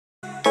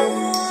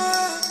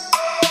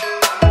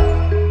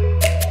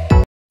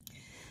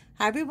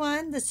Hi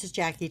everyone, this is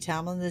Jackie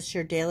Tomlin. This is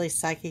your daily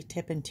psychic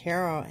tip and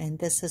tarot, and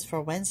this is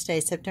for Wednesday,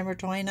 September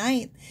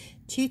 29th,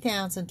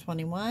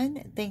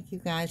 2021. Thank you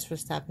guys for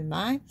stopping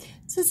by.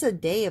 This is a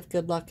day of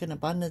good luck and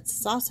abundance.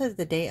 It's also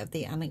the day of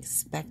the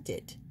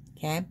unexpected.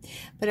 Okay,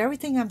 but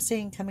everything I'm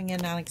seeing coming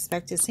in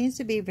unexpected seems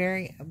to be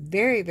very,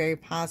 very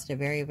positive,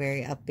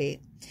 very upbeat.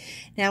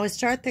 Now we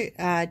start the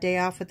day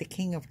off with the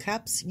King of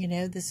Cups. You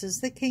know, this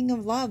is the King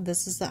of Love.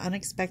 This is the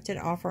unexpected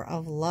offer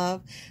of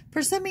love.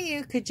 For some of you,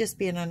 it could just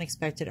be an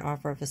unexpected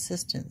offer of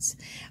assistance.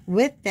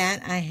 With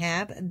that, I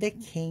have the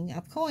King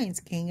of Coins,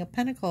 King of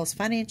Pentacles,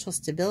 financial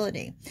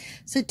stability.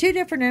 So two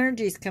different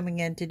energies coming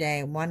in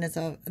today. One is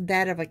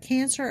that of a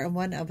Cancer and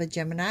one of a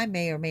Gemini.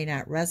 May or may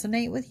not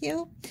resonate with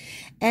you.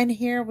 And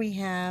here we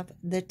have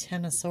the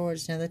Ten of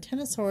Swords. Now, the Ten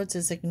of Swords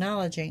is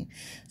acknowledging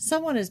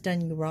someone has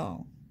done you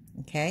wrong.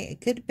 Okay, it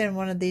could have been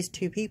one of these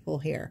two people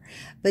here,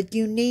 but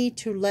you need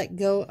to let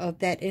go of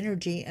that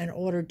energy in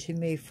order to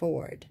move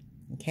forward.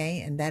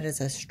 Okay, and that is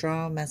a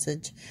strong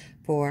message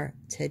for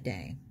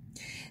today.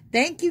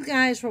 Thank you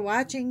guys for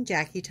watching.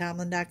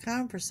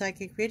 JackieTomlin.com for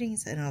psychic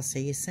readings, and I'll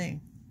see you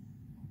soon.